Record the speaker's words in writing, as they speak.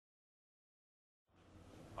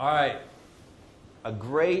All right, a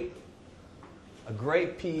great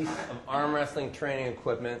piece of arm wrestling training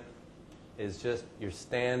equipment is just your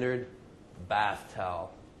standard bath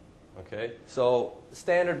towel. Okay, so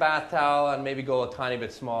standard bath towel, and maybe go a tiny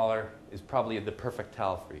bit smaller, is probably the perfect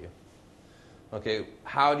towel for you. Okay,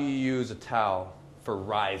 how do you use a towel for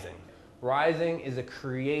rising? Rising is a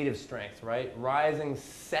creative strength, right? Rising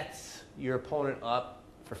sets your opponent up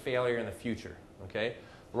for failure in the future. Okay,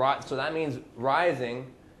 so that means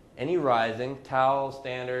rising. Any rising, towel,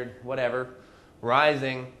 standard, whatever,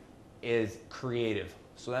 rising is creative.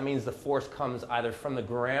 So that means the force comes either from the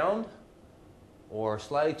ground or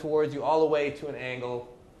slightly towards you all the way to an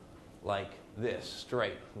angle like this,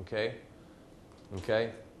 straight, okay?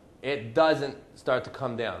 Okay? It doesn't start to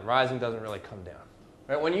come down. Rising doesn't really come down.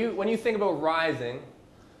 Right? When you think about rising,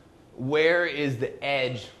 where is the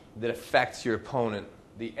edge that affects your opponent?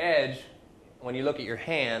 The edge, when you look at your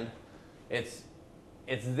hand, it's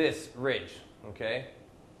this ridge, okay?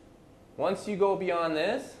 Once you go beyond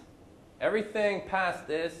this, everything past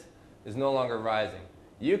this is no longer rising.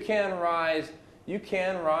 You can rise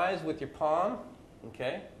with your palm,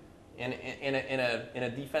 okay, in a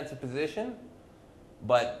defensive position,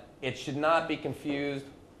 but it should not be confused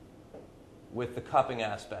with the cupping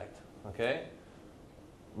aspect, okay?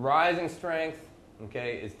 Rising strength,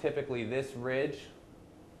 okay, is typically this ridge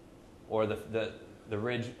or the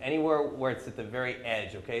ridge anywhere where it's at the very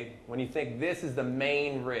edge, okay? When you think this is the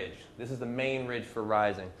main ridge, this is the main ridge for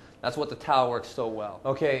rising. That's what the towel works so well.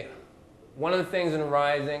 Okay, one of the things in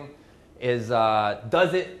rising is,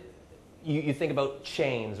 you think about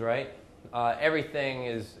chains, right? Everything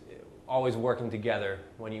is always working together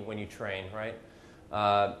when you train, right?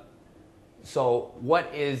 So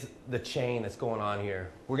what is the chain that's going on here?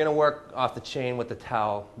 We're gonna work off the chain with the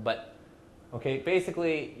towel, but okay,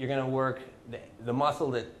 basically you're gonna work the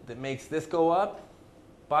muscle that makes this go up,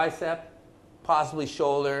 bicep, possibly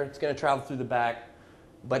shoulder. It's going to travel through the back.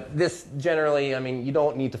 But this generally, I mean, you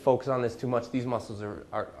don't need to focus on this too much. These muscles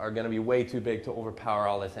are going to be way too big to overpower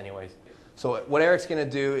all this anyways. So what Eric's going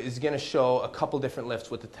to do is going to show a couple different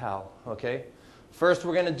lifts with the towel, okay? First,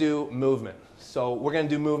 we're going to do movement. So we're going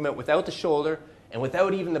to do movement without the shoulder and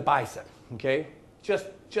without even the bicep, okay?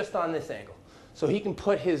 Just on this angle. So he can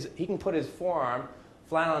put his forearm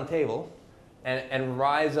flat on the table and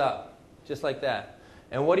rise up, just like that.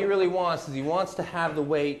 And what he really wants is he wants to have the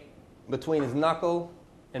weight between his knuckle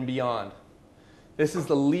and beyond. This is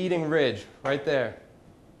the leading ridge right there.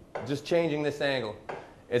 Just changing this angle.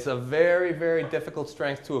 It's a very, very difficult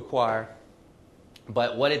strength to acquire.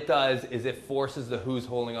 But what it does is it forces the who's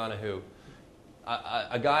holding on to who.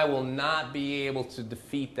 A guy will not be able to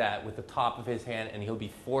defeat that with the top of his hand, and he'll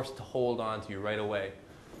be forced to hold on to you right away.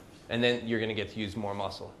 And then you're going to get to use more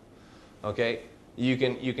muscle. Okay, you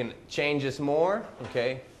can change this more,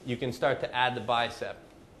 okay? You can start to add the bicep,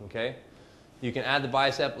 okay? You can add the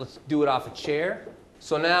bicep. Let's do it off a chair.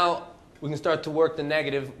 So now we can start to work the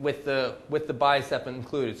negative with the bicep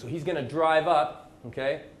included. So he's going to drive up,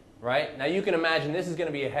 okay? Right? Now you can imagine this is going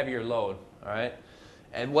to be a heavier load, all right?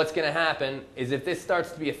 And what's going to happen is if this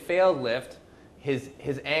starts to be a failed lift, his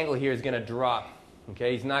angle here is going to drop,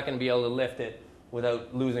 okay? He's not going to be able to lift it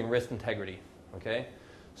without losing wrist integrity, okay?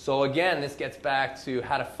 So again, this gets back to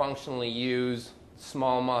how to functionally use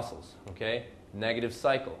small muscles, okay? Negative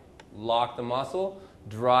cycle. Lock the muscle,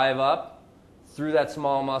 drive up through that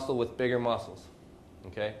small muscle with bigger muscles,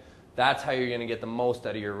 okay? That's how you're going to get the most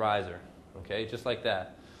out of your riser, okay? Just like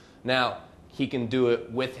that. Now, he can do it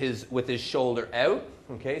with his shoulder out,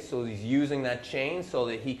 okay? So he's using that chain so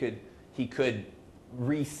that he could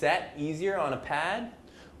reset easier on a pad,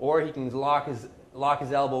 or he can lock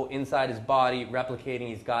his elbow inside his body, replicating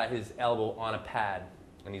he's got his elbow on a pad,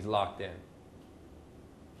 and he's locked in.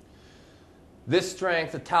 This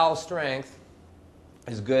strength, the towel strength,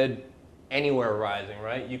 is good anywhere rising,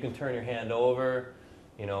 right? You can turn your hand over,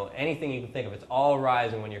 you know, anything you can think of. It's all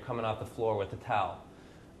rising when you're coming off the floor with the towel.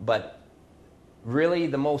 But really,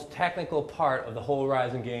 the most technical part of the whole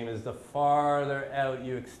rising game is the farther out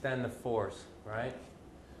you extend the force, right?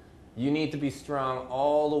 You need to be strong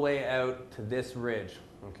all the way out to this ridge,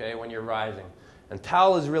 okay, when you're rising. And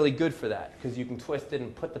towel is really good for that because you can twist it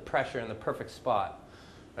and put the pressure in the perfect spot,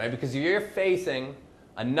 right? Because if you're facing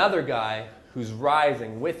another guy who's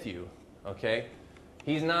rising with you, okay,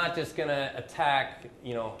 he's not just going to attack,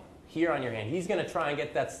 you know, here on your hand. He's going to try and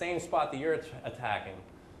get that same spot that you're attacking.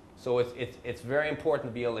 So it's very important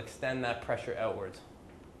to be able to extend that pressure outwards.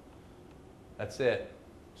 That's it.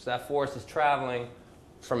 So that force is traveling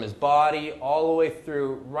from his body all the way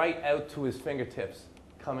through, right out to his fingertips,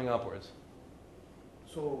 coming upwards.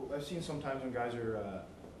 So I've seen sometimes when guys are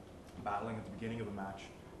battling at the beginning of a match,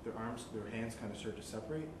 their arms, their hands kind of start to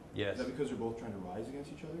separate? Yes. Is that because they're both trying to rise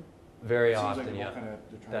against each other? Very It seems often, like they're yeah. both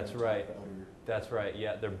they're trying That's to right. attack the outer. That's right.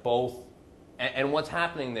 Yeah, they're both. And what's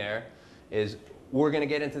happening there is we're going to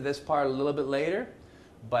get into this part a little bit later,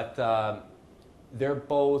 but they're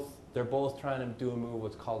both trying to do a move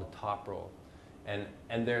what's called a top roll, and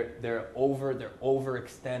they're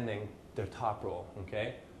overextending their top roll.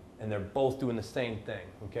 Okay, and they're both doing the same thing.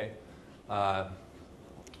 Okay.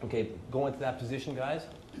 Okay, go into that position, guys.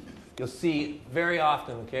 You'll see very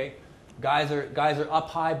often, okay, guys are up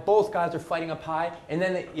high. Both guys are fighting up high, and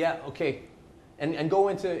then okay, and go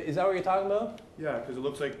into. Is that what you're talking about? Yeah, because it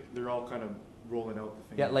looks like they're all kind of rolling out the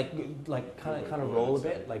finger. Yeah, like kind of roll a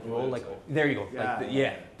bit, like roll like. There you go.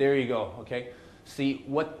 Yeah, there you go. Okay. See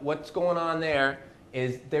what's going on there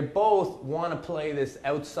is they both want to play this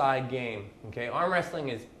outside game. Okay, arm wrestling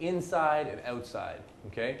is inside and outside.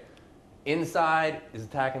 Okay. Inside is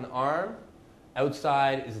attacking the arm,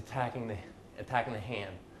 outside is attacking the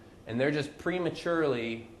hand. And they're just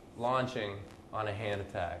prematurely launching on a hand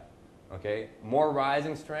attack. Okay? More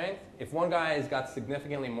rising strength. If one guy has got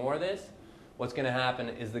significantly more of this, what's going to happen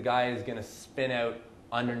is the guy is going to spin out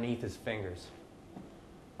underneath his fingers.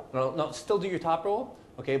 No, still do your top roll,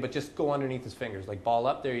 okay, but just go underneath his fingers, like ball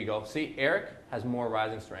up, there you go. See, Eric has more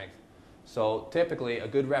rising strength. So typically a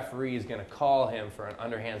good referee is going to call him for an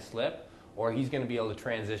underhand slip, or he's going to be able to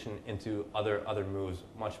transition into other moves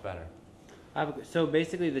much better. So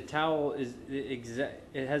basically, the towel is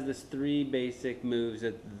it has this 3 basic moves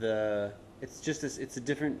that it's a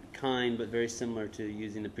different kind, but very similar to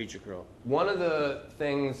using the preacher curl. One of the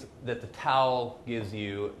things that the towel gives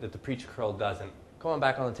you that the preacher curl doesn't. Come on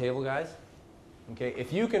back on the table, guys. Okay,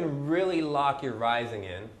 if you can really lock your rising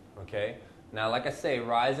in, okay. Now, like I say,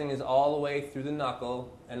 rising is all the way through the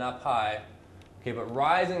knuckle and up high. Okay, but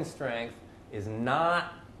rising strength is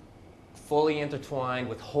not fully intertwined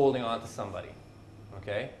with holding on to somebody.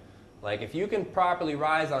 Okay? Like if you can properly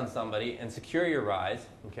rise on somebody and secure your rise,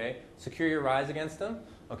 okay? Secure your rise against them,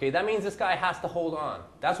 okay? That means this guy has to hold on.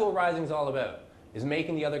 That's what rising is all about, is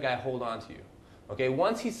making the other guy hold on to you. Okay?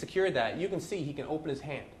 Once he's secured that, you can see he can open his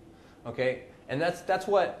hand. Okay? And that's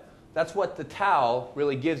what the towel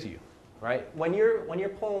really gives you, right? When you're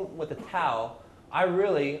pulling with a towel, I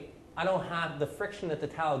don't have the friction that the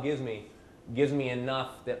towel gives me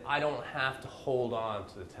enough that I don't have to hold on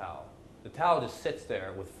to the towel. The towel just sits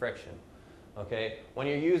there with friction. Okay? When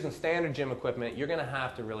you're using standard gym equipment, you're going to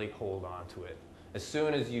have to really hold on to it. As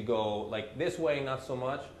soon as you go like this way, not so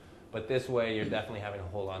much, but this way you're definitely having to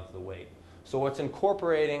hold on to the weight. So it's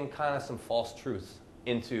incorporating kind of some false truths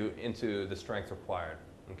into the strength required.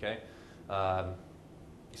 Okay?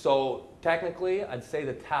 So technically, I'd say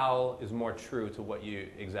the towel is more true to what you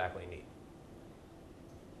exactly need.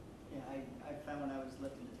 Yeah, I found when I was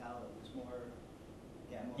lifting the towel, it was more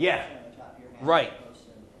Yeah. on the top of your hand. Right. Opposed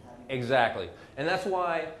to having Exactly. And that's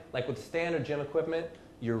why, like with standard gym equipment,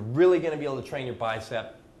 you're really going to be able to train your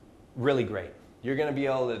bicep really great. You're going to be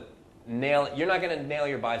able to nail it. You're not going to nail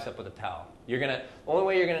your bicep with a towel. The only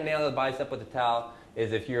way you're going to nail the bicep with a towel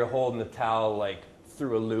is if you're holding the towel like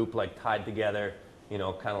through a loop, like tied together, you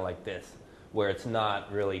know, kind of like this, where it's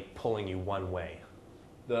not really pulling you one way.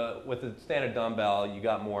 With the standard dumbbell, you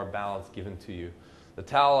got more balance given to you. The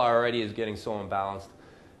towel already is getting so imbalanced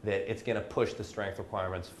that it's going to push the strength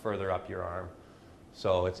requirements further up your arm.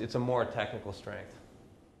 So it's a more technical strength.